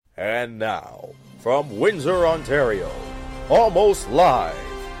And now, from Windsor, Ontario, almost live,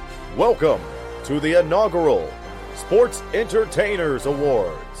 welcome to the inaugural Sports Entertainers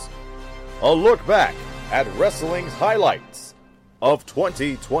Awards. A look back at wrestling's highlights of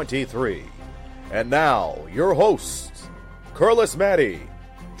 2023. And now, your hosts, Kurlis Maddie,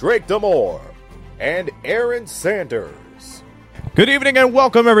 Drake Demore, and Aaron Sanders. Good evening and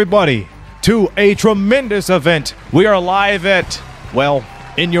welcome everybody to a tremendous event. We are live at,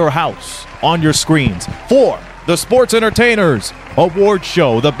 in your house, on your screens, for the Sports Entertainers Award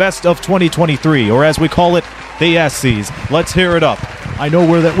Show, the best of 2023, or as we call it, the SCs. Let's hear it up. I know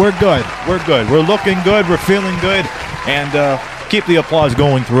we're good. We're looking good. We're feeling good. And keep the applause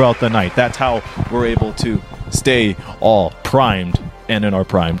going throughout the night. That's how we're able to stay all primed and in our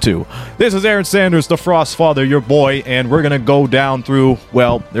prime, too. This is Aaron Sanders, the Frost Father, your boy, and we're going to go down through,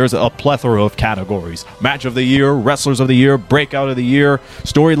 there's a plethora of categories. Match of the Year, Wrestlers of the Year, Breakout of the Year,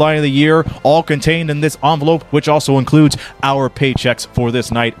 Storyline of the Year, all contained in this envelope, which also includes our paychecks for this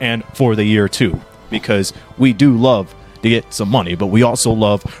night and for the year, too, because we do love to get some money, but we also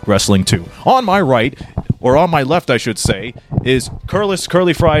love wrestling, too. On my right, or on my left, I should say, is Kurlis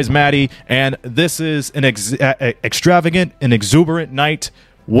Curly Fries Maddie, and this is an extravagant and exuberant night.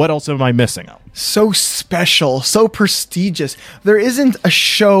 What else am I missing? So special, so prestigious. There isn't a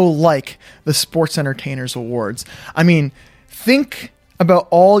show like the Sports Entertainers Awards. I mean, think about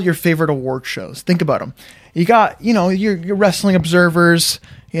all your favorite award shows. Think about them. You got, your Wrestling Observers.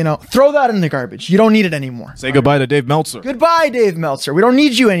 Throw that in the garbage. You don't need it anymore. Say goodbye to Dave Meltzer. Goodbye, Dave Meltzer. We don't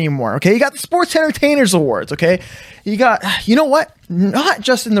need you anymore, okay? You got the Sports Entertainers Awards, okay? You got, you know what? Not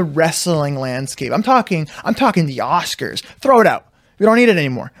just in the wrestling landscape. I'm talking the Oscars. Throw it out. We don't need it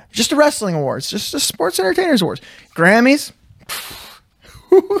anymore. Just the Wrestling Awards. Just the Sports Entertainers Awards. Grammys?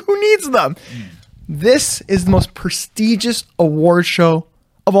 Who needs them? This is the most prestigious award show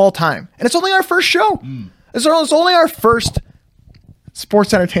of all time. And it's only our first show. It's only our first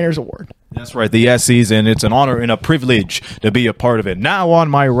Sports Entertainers Award. That's right, the SCs, and it's an honor and a privilege to be a part of it. Now on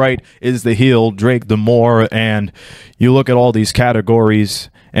my right is the heel, Drake Demore, and you look at all these categories,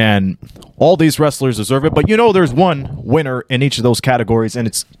 and all these wrestlers deserve it, but there's one winner in each of those categories, and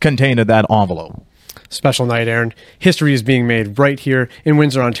it's contained in that envelope. Special night, Aaron. History is being made right here in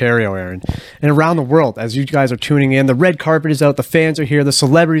Windsor, Ontario, Aaron. And around the world, as you guys are tuning in, the red carpet is out, the fans are here, the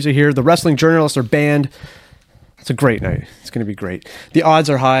celebrities are here, the wrestling journalists are banned. It's a great night. It's going to be great. The odds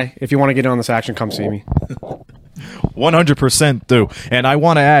are high. If you want to get on this action, come see me. 100% do. And I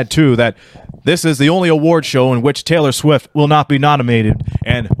want to add, too, that this is the only award show in which Taylor Swift will not be nominated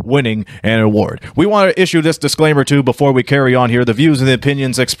and winning an award. We want to issue this disclaimer, too, before we carry on here. The views and the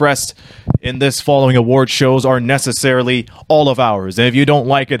opinions expressed in this following award shows are necessarily all of ours. And if you don't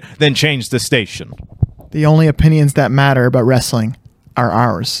like it, then change the station. The only opinions that matter about wrestling are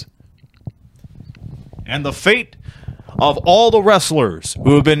ours. And the fate of all the wrestlers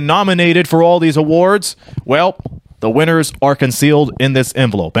who have been nominated for all these awards, the winners are concealed in this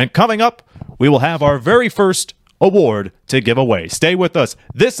envelope. And coming up, we will have our very first award to give away. Stay with us.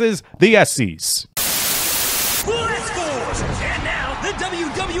 This is the SCs. Let's go! And now, the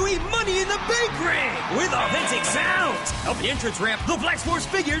WWE Money in the Bank ring with authentic sounds. Up the entrance ramp, the Black Force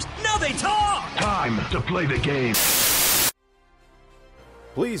figures, now they talk! Time to play the game.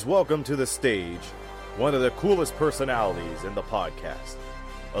 Please welcome to the stage one of the coolest personalities in the podcast.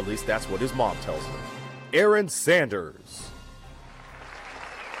 At least that's what his mom tells him. Aaron Sanders.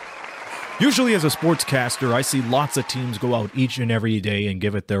 Usually as a sportscaster, I see lots of teams go out each and every day and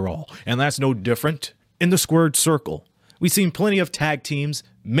give it their all. And that's no different in the squared circle. We've seen plenty of tag teams,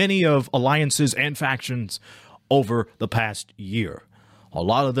 many of alliances and factions over the past year. A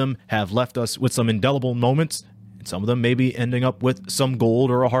lot of them have left us with some indelible moments, and some of them may be ending up with some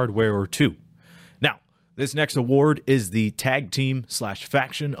gold or a hardware or two. This next award is the Tag Team /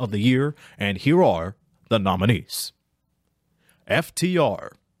 Faction of the Year, and here are the nominees.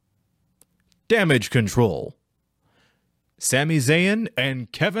 FTR, Damage Control, Sami Zayn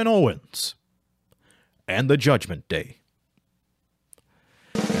and Kevin Owens, and the Judgment Day.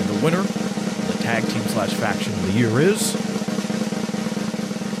 And the winner of the Tag Team / Faction of the Year is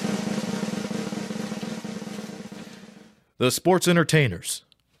the Sports Entertainers.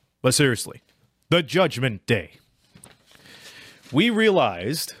 But seriously, the Judgment Day. We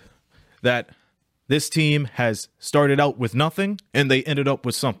realized that this team has started out with nothing, and they ended up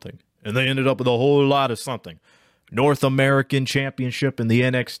with something. And they ended up with a whole lot of something. North American Championship in the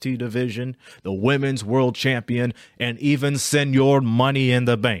NXT division, the Women's World Champion, and even Senior Money in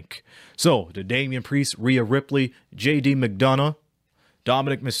the Bank. So, to Damian Priest, Rhea Ripley, JD McDonough,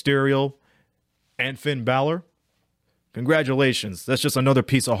 Dominic Mysterio, and Finn Balor, Congratulations. That's just another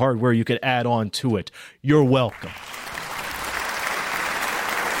piece of hardware you could add on to it. You're welcome.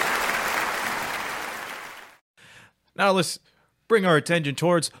 Now let's bring our attention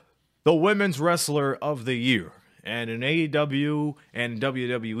towards the Women's Wrestler of the Year. And in AEW and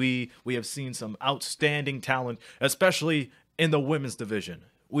WWE, we have seen some outstanding talent, especially in the women's division.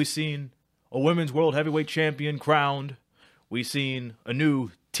 We've seen a Women's World Heavyweight Champion crowned. We've seen a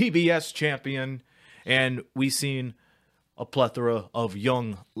new TBS champion. And we've seen a plethora of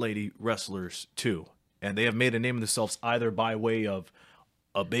young lady wrestlers, too. And they have made a name of themselves either by way of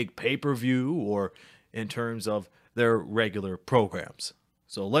a big pay-per-view or in terms of their regular programs.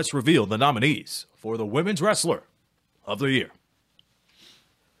 So let's reveal the nominees for the Women's Wrestler of the Year.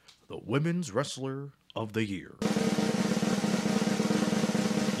 The Women's Wrestler of the Year.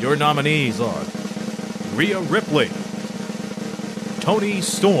 Your nominees are Rhea Ripley, Toni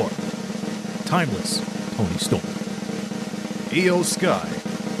Storm, Timeless Toni Storm, Io Sky,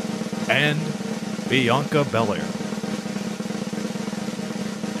 and Bianca Belair.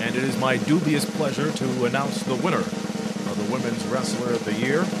 And it is my dubious pleasure to announce the winner of the Women's Wrestler of the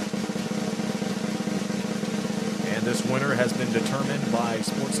Year. And this winner has been determined by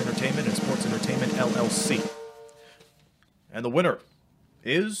Sports Entertainment and Sports Entertainment LLC. And the winner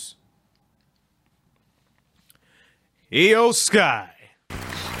is Io Sky.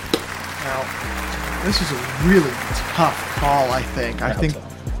 Now, this is a really tough call, I think.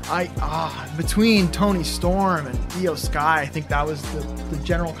 Between Toni Storm and Io Sky, I think that was the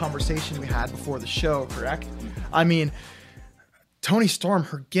general conversation we had before the show, correct? I mean, Toni Storm,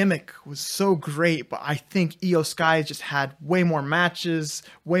 her gimmick was so great, but I think Io Sky just had way more matches,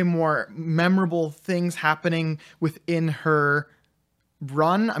 way more memorable things happening within her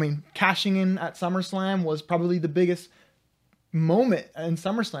run. I mean, cashing in at SummerSlam was probably the biggest moment in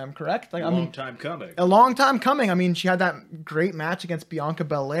SummerSlam, correct? Like, A long time coming. I mean, she had that great match against Bianca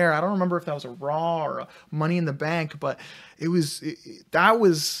Belair. I don't remember if that was a Raw or a Money in the Bank, but that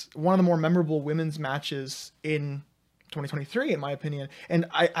was one of the more memorable women's matches in 2023, in my opinion. And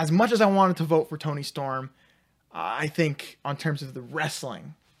as much as I wanted to vote for Toni Storm, I think on terms of the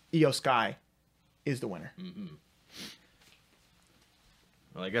wrestling, Io Sky is the winner. Mm-hmm.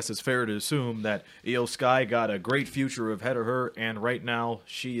 Well, I guess it's fair to assume that Io Sky got a great future ahead of her, and right now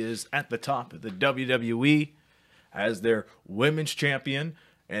she is at the top of the WWE as their women's champion.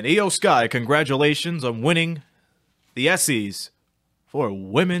 And Io Sky, congratulations on winning the Essies for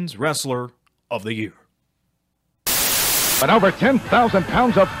Women's Wrestler of the Year. When over 10,000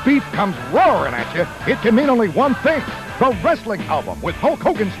 pounds of beef comes roaring at you, it can mean only one thing. The Wrestling Album with Hulk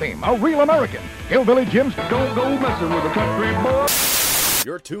Hogan's theme, A Real American. Hillbilly Jim's Don't Go Messing with a Country Boy.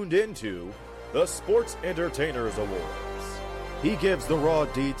 You're tuned into the Sports Entertainers Awards. He gives the raw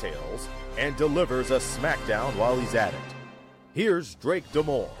details and delivers a smackdown while he's at it. Here's Drake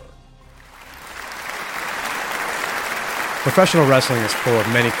D'Amore. Professional wrestling is full of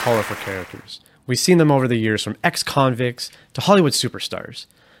many colorful characters. We've seen them over the years, from ex-convicts to Hollywood superstars.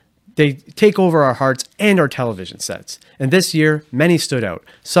 They take over our hearts and our television sets. And this year, many stood out.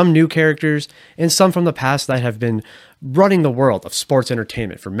 Some new characters, and some from the past that have been running the world of sports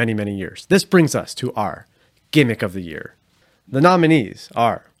entertainment for many, many years. This brings us to our Gimmick of the Year. The nominees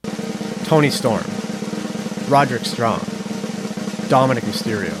are Toni Storm, Roderick Strong, Dominic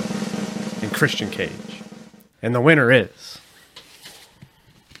Mysterio, and Christian Cage. And the winner is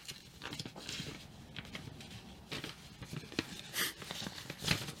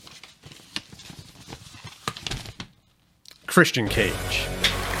Christian Cage.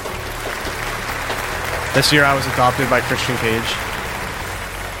 This year I was adopted by Christian Cage.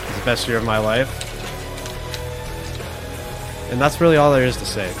 It was the best year of my life. And that's really all there is to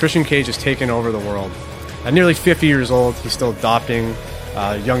say. Christian Cage has taken over the world. At nearly 50 years old, he's still adopting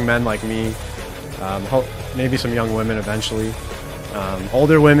young men like me, maybe some young women eventually,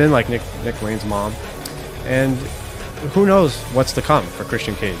 older women like Nick Wayne's mom. And who knows what's to come for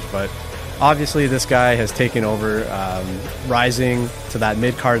Christian Cage, but obviously this guy has taken over, rising to that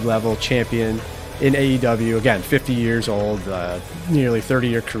mid-card level champion in AEW. Again, 50 years old, nearly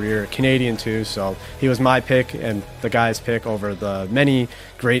 30-year career, Canadian too, so he was my pick and the guy's pick over the many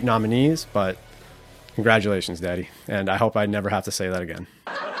great nominees, but congratulations, Daddy, and I hope I never have to say that again.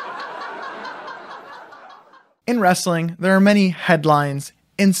 In wrestling, there are many headlines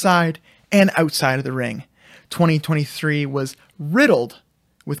inside and outside of the ring. 2023 was riddled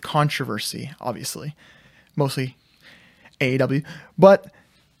with controversy, obviously, mostly AEW, but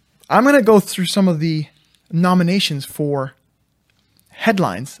I'm going to go through some of the nominations for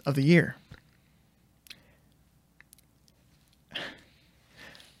headlines of the year.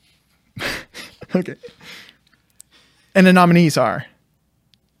 Okay. And the nominees are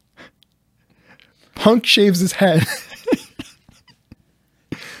Punk shaves his head.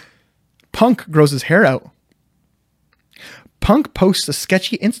 Punk grows his hair out. Punk posts a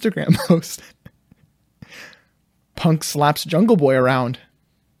sketchy Instagram post. Punk slaps Jungle Boy around.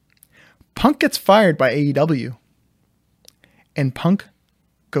 Punk gets fired by AEW. And Punk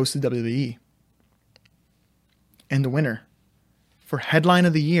goes to WWE. And the winner for headline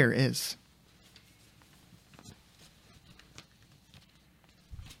of the year is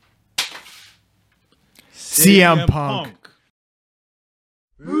CM Punk.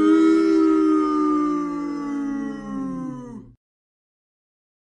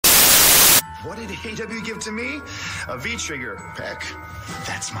 What did AEW give to me? A V-trigger. Heck,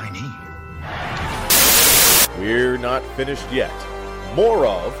 that's my knee. We're not finished yet. More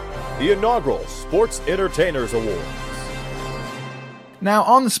of the inaugural Sports Entertainers Awards. Now,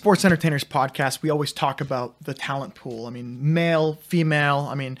 on the Sports Entertainers podcast, we always talk about the talent pool. I mean, male, female,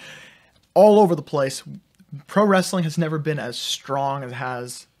 I mean, all over the place. Pro wrestling has never been as strong as it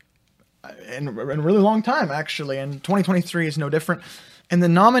has in a really long time, actually. And 2023 is no different. And the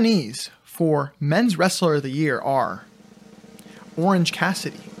nominees for Men's Wrestler of the Year are Orange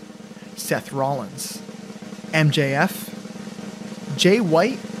Cassidy, Seth Rollins, MJF, Jay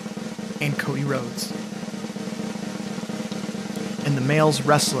White, and Cody Rhodes. And the male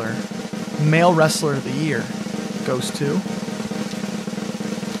wrestler of the year goes to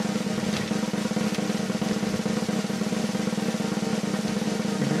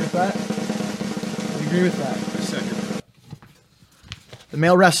You agree with that? You agree with that? I second. The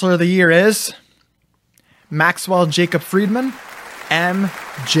male wrestler of the year is Maxwell Jacob Friedman,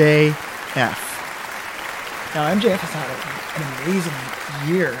 MJF. Now, MJF has had an amazing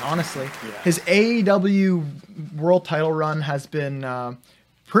year, honestly. Yeah. His AEW world title run has been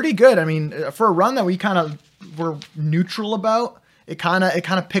pretty good. I mean, for a run that we kind of were neutral about, it kind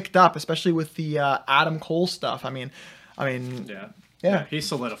of picked up, especially with the Adam Cole stuff. I mean, yeah. He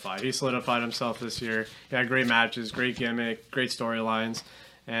solidified himself this year. He had great matches, great gimmick, great storylines.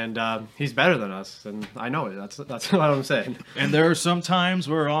 And he's better than us, and I know it. That's what I'm saying. And there are some times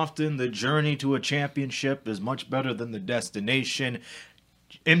where often the journey to a championship is much better than the destination.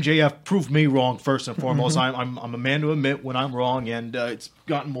 MJF proved me wrong first and foremost. I'm a man to admit when I'm wrong, and it's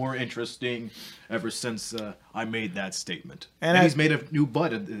gotten more interesting ever since I made that statement. And he's made a new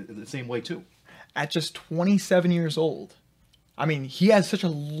bud the same way too. At just 27 years old. I mean, he has such a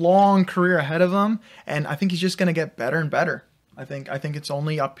long career ahead of him, and I think he's just going to get better and better. I think it's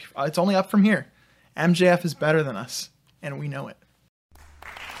only up. It's only up from here. MJF is better than us, and we know it.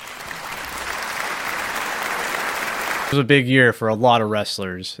 It was a big year for a lot of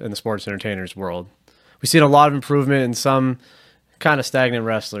wrestlers in the sports entertainers world. We've seen a lot of improvement in some kind of stagnant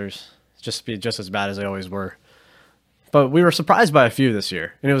wrestlers, just as bad as they always were. But we were surprised by a few this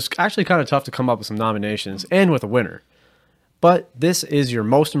year, and it was actually kind of tough to come up with some nominations and with a winner. But this is your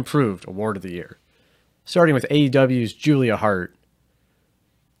most improved award of the year. Starting with AEW's Julia Hart,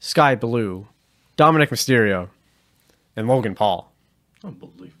 Sky Blue, Dominic Mysterio, and Logan Paul.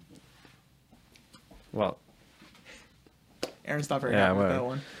 Unbelievable. Well, Aaron's not very happy with that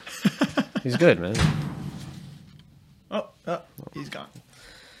one. He's good, man. Oh, he's gone.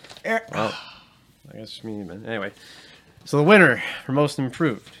 Aaron. Well, I guess it's me, man. Anyway, so the winner for most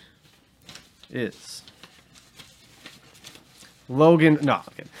improved is Logan. No, I'm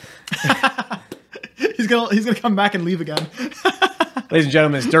kidding. He's gonna come back and leave again. Ladies and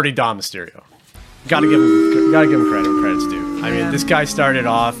gentlemen, it's Dirty Dom Mysterio. Gotta give him credit when credit's due. I mean, this guy started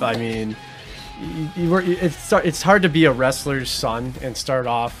off. I mean, it's hard to be a wrestler's son and start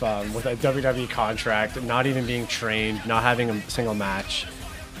off with a WWE contract, not even being trained, not having a single match,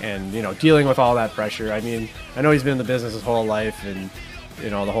 and dealing with all that pressure. I mean, I know he's been in the business his whole life, and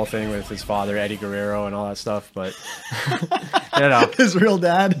the whole thing with his father, Eddie Guerrero, and all that stuff, but his real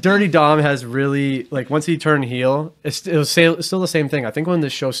dad. Dirty Dom has really, once he turned heel, it was still the same thing. I think when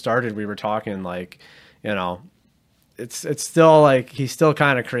this show started, we were talking it's still he's still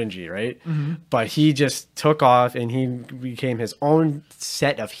kind of cringy, right? Mm-hmm. But he just took off and he became his own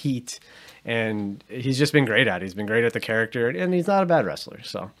set of heat, and he's just been great at it. He's been great at the character, and he's not a bad wrestler,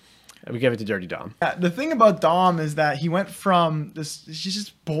 so we give it to Dirty Dom. Yeah, the thing about Dom is that he went from he's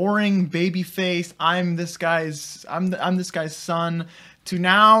just boring baby face. I'm this guy's son, to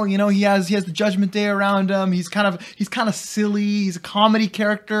now, he has the Judgment Day around him. He's kind of silly. He's a comedy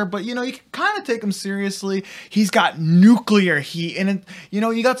character, but you can kind of take him seriously. He's got nuclear heat, and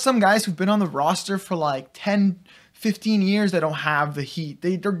you got some guys who've been on the roster for 10, 15 years they don't have the heat.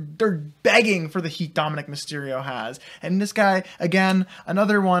 They're begging for the heat Dominic Mysterio has. And this guy, again,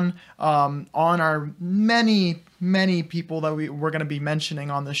 another one on our many people that we're going to be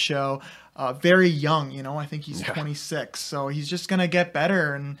mentioning on the show. Very young, I think he's 26. So he's just going to get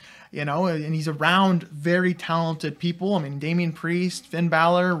better. And, and he's around very talented people. I mean, Damian Priest, Finn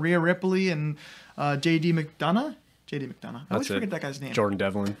Balor, Rhea Ripley, and JD McDonough. I always forget that guy's name. Jordan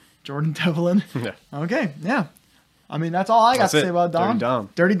Devlin. Yeah. Okay, yeah. I mean, that's all I got to say about Dom.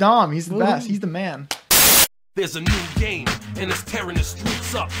 Dirty Dom. He's the best. He's the man. There's a new game, and it's tearing the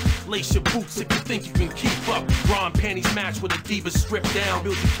streets up. Lace your boots if you think you can keep up. Bra and panties match with a diva strip down.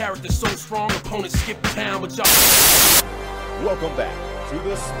 Build your character so strong, opponents skip town. But y'all. Welcome back to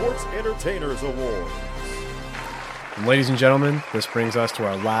the Sports Entertainers Awards. And ladies and gentlemen, this brings us to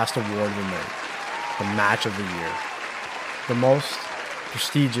our last award of the night, the Match of the Year. The most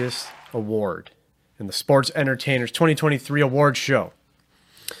prestigious award in the Sports Entertainers 2023 award show.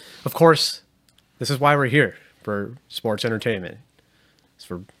 Of course, this is why we're here, for sports entertainment. It's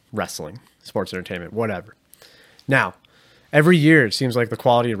for wrestling, sports entertainment, whatever. Now, every year it seems like the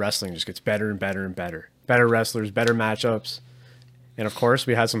quality of wrestling just gets better and better and better. Better wrestlers, better matchups. And of course,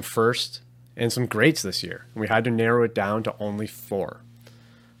 we had some firsts and some greats this year. And we had to narrow it down to only 4.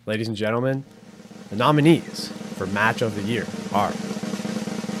 Ladies and gentlemen, the nominees for Match of the Year are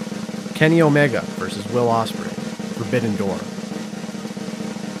Kenny Omega versus Will Ospreay, Forbidden Door.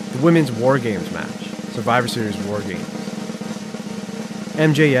 The Women's War Games match, Survivor Series War Games.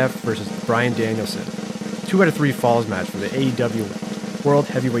 MJF versus Bryan Danielson, 2 out of 3 falls match for the AEW World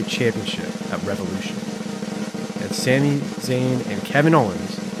Heavyweight Championship at Revolution. And Sami Zayn and Kevin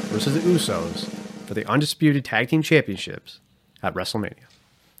Owens versus the Usos for the Undisputed Tag Team Championships at WrestleMania.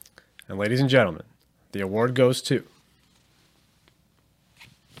 And ladies and gentlemen, the award goes to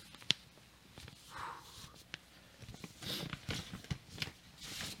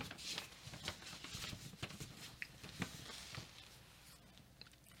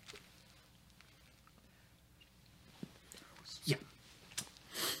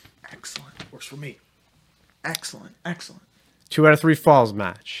Excellent. Works for me. Excellent. 2 out of 3 falls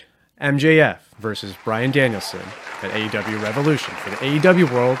match. MJF versus Bryan Danielson at AEW Revolution for the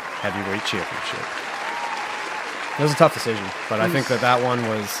AEW World Heavyweight Championship. It was a tough decision, but I think that one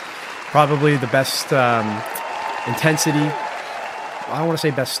was probably the best intensity. I don't want to say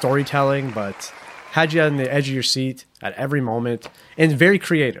best storytelling, but had you on the edge of your seat at every moment, and very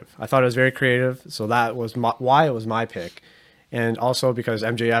creative. I thought it was very creative, so that was why it was my pick. And also because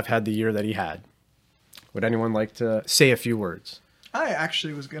MJF had the year that he had. Would anyone like to say a few words? I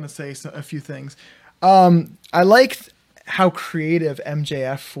actually was going to say a few things. I liked how creative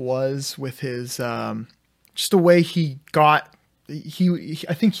MJF was with his, just the way he got,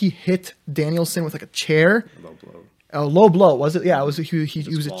 I think he hit Danielson with like a chair. Low blow. A low blow, was it? Yeah, it was. He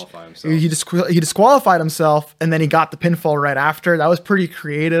disqualified himself, and then he got the pinfall right after. That was pretty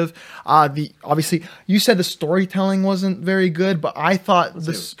creative. Obviously, you said the storytelling wasn't very good, but I thought this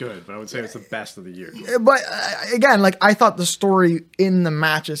was good. But I would say it's the best of the year. But again, I thought the story in the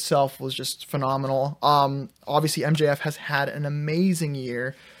match itself was just phenomenal. Obviously, MJF has had an amazing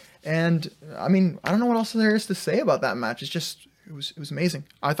year, and I mean, I don't know what else there is to say about that match. It was amazing.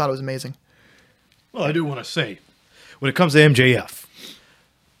 I thought it was amazing. Well, I do want to say, when it comes to MJF,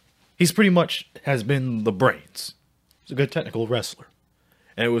 he's pretty much has been the brains. He's a good technical wrestler.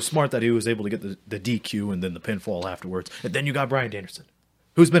 And it was smart that he was able to get the DQ and then the pinfall afterwards. And then you got Bryan Danielson,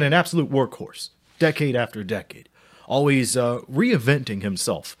 who's been an absolute workhorse, decade after decade, always reinventing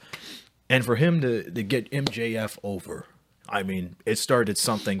himself. And for him to get MJF over, I mean, it started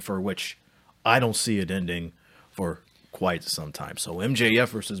something for which I don't see it ending for quite some time. So MJF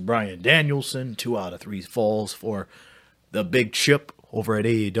versus Bryan Danielson, 2 out of 3 falls for the big chip over at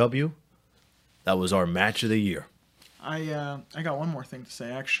AEW. That was our match of the year. I got one more thing to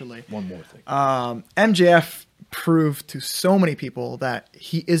say, actually. One more thing. MJF proved to so many people that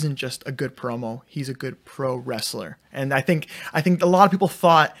he isn't just a good promo; he's a good pro wrestler. And I think a lot of people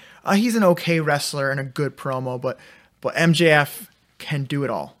thought he's an okay wrestler and a good promo, but MJF can do it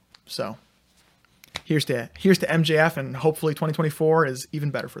all. So here's to MJF, and hopefully 2024 is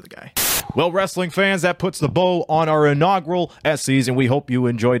even better for the guy. Well, wrestling fans, that puts the bow on our inaugural season. We hope you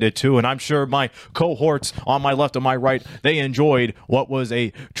enjoyed it too, and I'm sure my cohorts on my left and my right, they enjoyed what was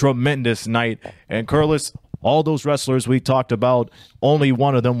a tremendous night. And Kurlis, all those wrestlers we talked about, only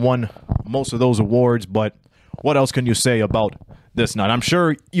one of them won most of those awards, but what else can you say about this night? I'm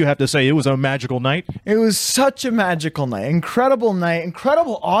sure you have to say it was a magical night. It was such a magical night,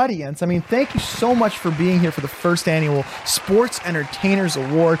 incredible audience. I mean, thank you so much for being here for the first annual Sports Entertainers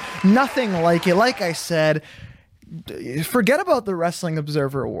Award. Nothing like it. Like I said, Forget about the Wrestling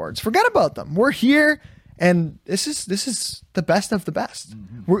Observer Awards. Forget about them. We're here, and this is the best of the best.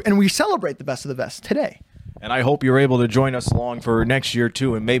 And we celebrate the best of the best today. And I hope you're able to join us along for next year,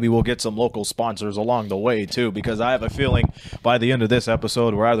 too, and maybe we'll get some local sponsors along the way, too, because I have a feeling by the end of this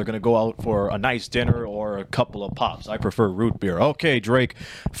episode, we're either going to go out for a nice dinner or a couple of pops. I prefer root beer. Okay, Drake,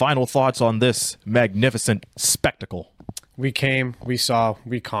 final thoughts on this magnificent spectacle. We came, we saw,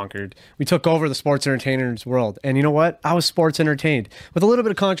 we conquered. We took over the sports entertainers world. And you know what? I was sports entertained. With a little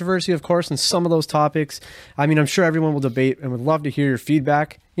bit of controversy, of course, in some of those topics. I mean, I'm sure everyone will debate and would love to hear your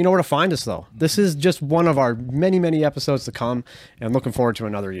feedback. You know where to find us, though. This is just one of our many, many episodes to come. And looking forward to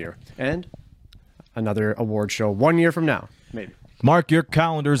another year. And another award show 1 year from now, maybe. Mark your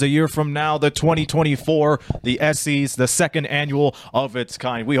calendars a year from now, the 2024, the SEs, the second annual of its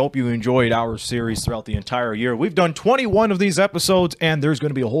kind. We hope you enjoyed our series throughout the entire year. We've done 21 of these episodes, and there's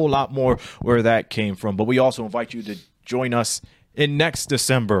going to be a whole lot more where that came from. But we also invite you to join us in next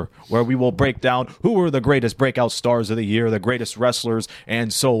December, where we will break down who were the greatest breakout stars of the year, the greatest wrestlers,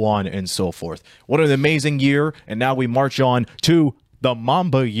 and so on and so forth. What an amazing year, and now we march on to the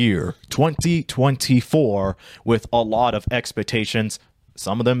Mamba year 2024 with a lot of expectations.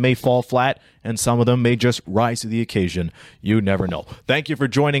 Some of them may fall flat and some of them may just rise to the occasion. You never know. Thank you for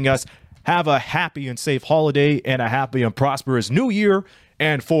joining us. Have a happy and safe holiday and a happy and prosperous new year.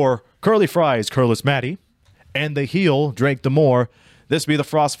 And for Curly Fries, Kurlis Maddie, and the heel, Drake Demore, this be the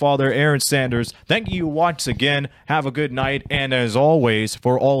Frostfather, Aaron Sanders. Thank you once again. Have a good night. And as always,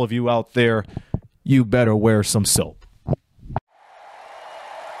 for all of you out there, you better wear some soap.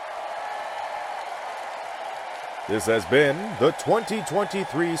 This has been the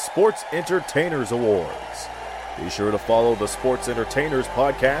 2023 Sports Entertainers Awards. Be sure to follow the Sports Entertainers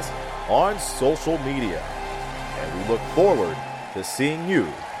podcast on social media. And we look forward to seeing you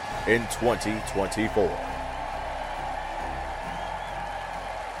in 2024.